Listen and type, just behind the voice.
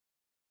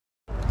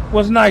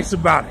What's nice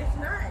about it?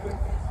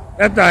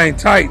 That thing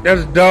tight.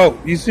 That's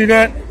dope. You see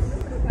that?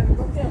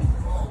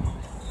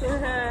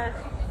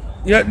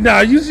 Yeah. Now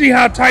you see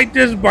how tight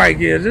this bike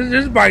is.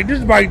 This bike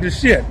the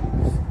shit.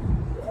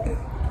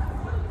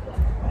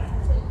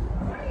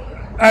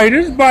 Hey,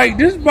 this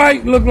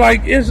bike look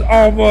like it's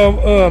off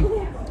of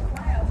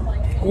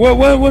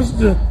what's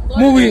the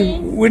movie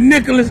with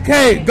Nicolas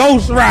Cage?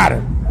 Ghost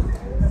Rider.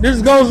 This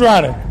is Ghost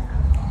Rider.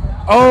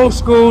 Old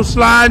school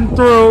sliding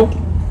through.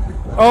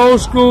 Old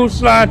school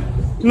slide.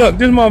 Look,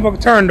 this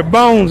motherfucker turned to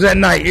bones at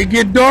night. It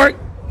get dark.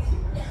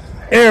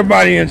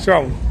 Everybody in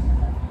trouble.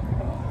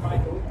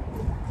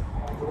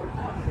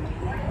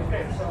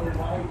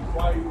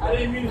 I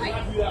didn't mean to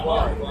slap you that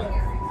hard, but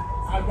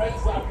I meant to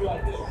slap you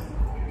like this.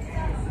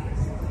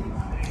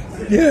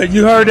 Yeah,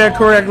 you heard that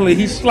correctly.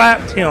 He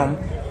slapped him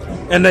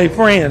and they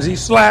friends. He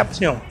slapped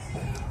him.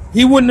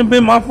 He wouldn't have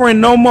been my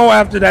friend no more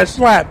after that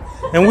slap.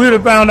 And we would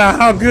have found out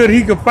how good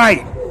he could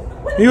fight.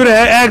 He would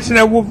have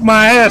actually whooped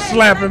my ass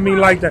slapping me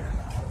like that.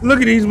 Look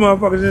at these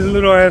motherfuckers in this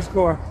little ass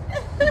car.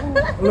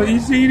 Look, you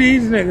see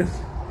these niggas?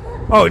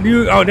 Oh,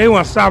 they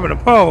want to stop at the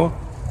pole.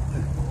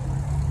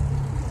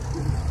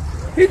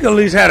 He could at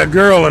least had a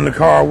girl in the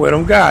car with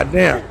him. God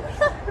damn.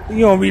 You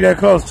don't be that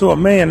close to a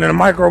man in a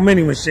micro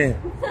mini machine.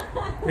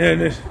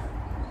 Yeah,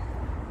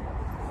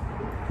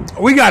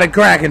 we got it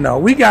cracking though.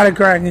 We got it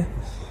cracking.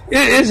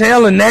 It's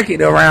hella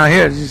naked around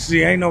here. As you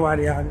see, ain't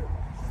nobody out here.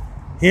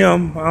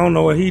 Him, I don't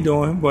know what he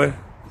doing, but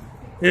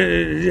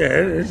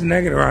it's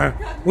naked around.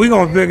 We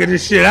gonna figure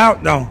this shit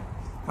out though.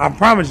 I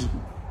promise you.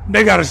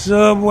 They got a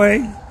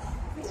Subway,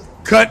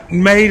 cut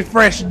and made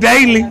fresh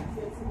daily.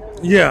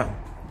 Yeah.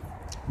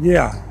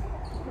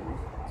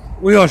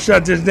 We gonna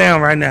shut this down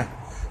right now.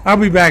 I'll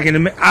be back in a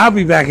minute. I'm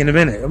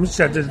gonna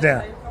shut this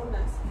down.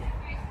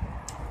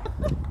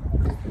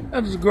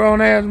 That's a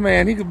grown ass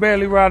man. He could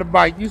barely ride a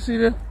bike. You see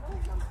this?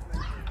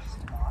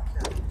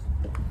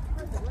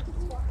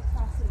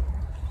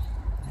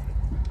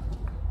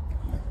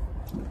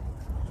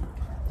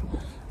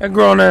 That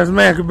grown ass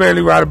man could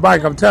barely ride a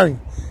bike. I'm telling you,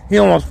 he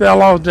almost fell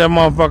off that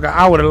motherfucker.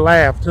 I would have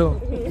laughed too.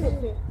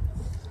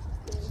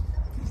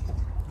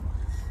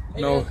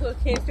 No.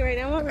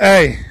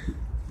 Hey,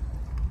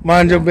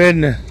 mind your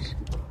business.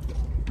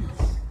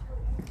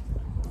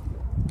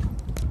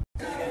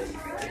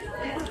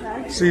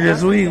 See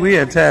this we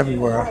at Taffy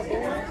World.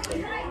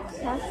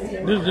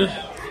 This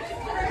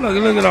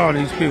look at all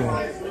these people.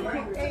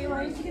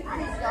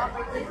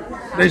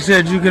 They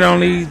said you can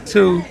only eat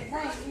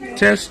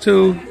test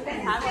two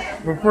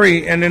for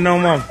free and then no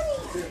more.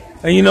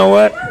 And you know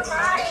what?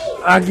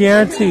 I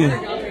guarantee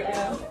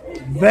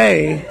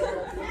they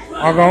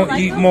are gonna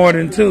eat more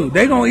than two.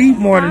 They gonna eat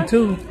more than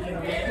two.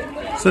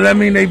 So that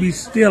means they be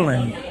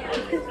stealing.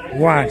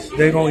 Watch,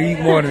 they gonna eat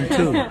more than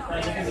two.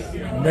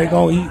 They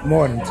gonna eat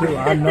more than two.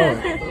 I know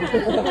it.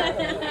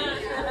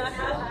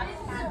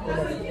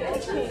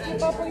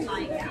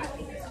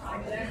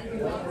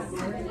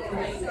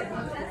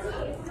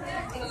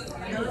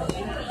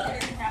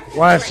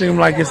 Why it seem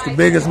like it's the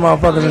biggest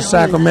motherfuckers in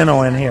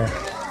Sacramento in here?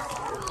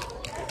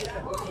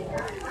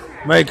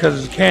 Maybe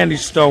because it's a candy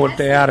store with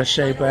their out of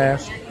shape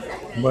ass.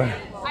 But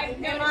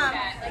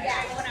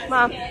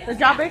Mom, the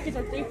jawbreakers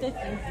are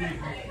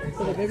 $3.50.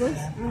 For the big ones?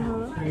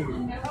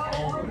 Mm-hmm. I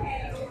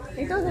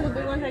think those are the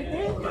big ones right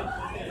there.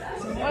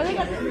 Oh, they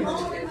got the big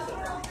ones.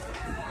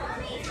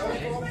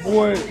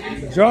 boy,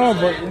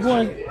 jawbreaker,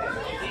 boy,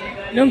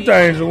 them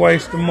things are a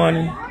waste of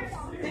money.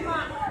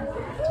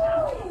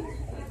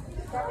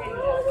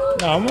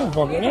 Nah,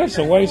 motherfucker, that's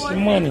a waste of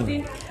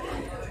money.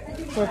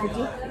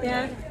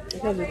 Yeah.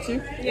 Because of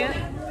cheap? Yeah.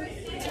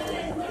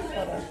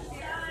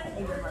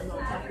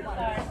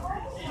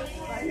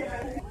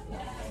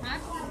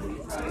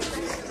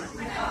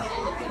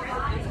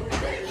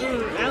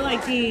 I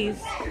like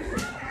these. I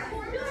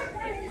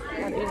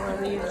do one of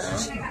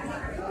these.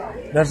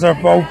 That's her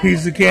 4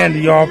 piece of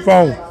candy, y'all.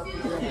 4.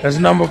 That's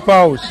number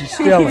 4. She's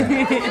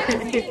stealing.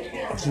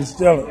 She's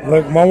stealing.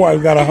 Look, my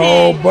wife got a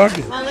whole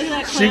bucket. Oh, look at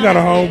that clown. She got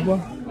a whole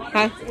bucket.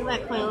 Huh? Look at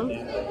that clown.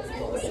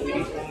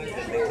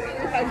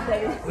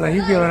 Like, he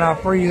giving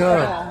out free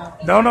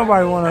hugs. Don't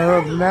nobody want to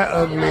hug from that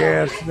ugly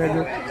ass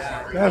nigga.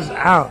 That's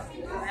out.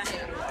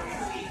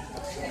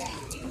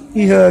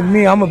 He hugged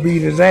me, I'm gonna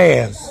beat his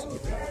ass.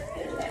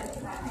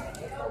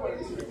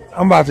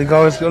 I'm about to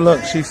go.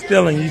 Look, she's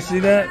stealing. You see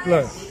that?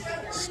 Look.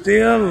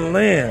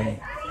 Stealing.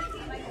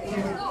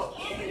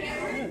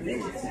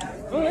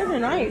 Oh, those are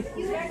nice.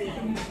 You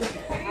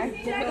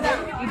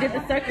did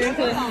the sucker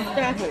into the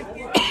stuff.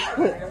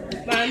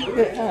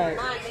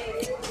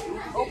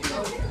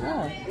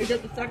 Oh, you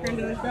did the sucker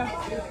into the stuff.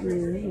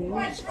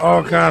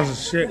 All kinds of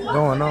shit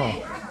going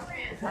on.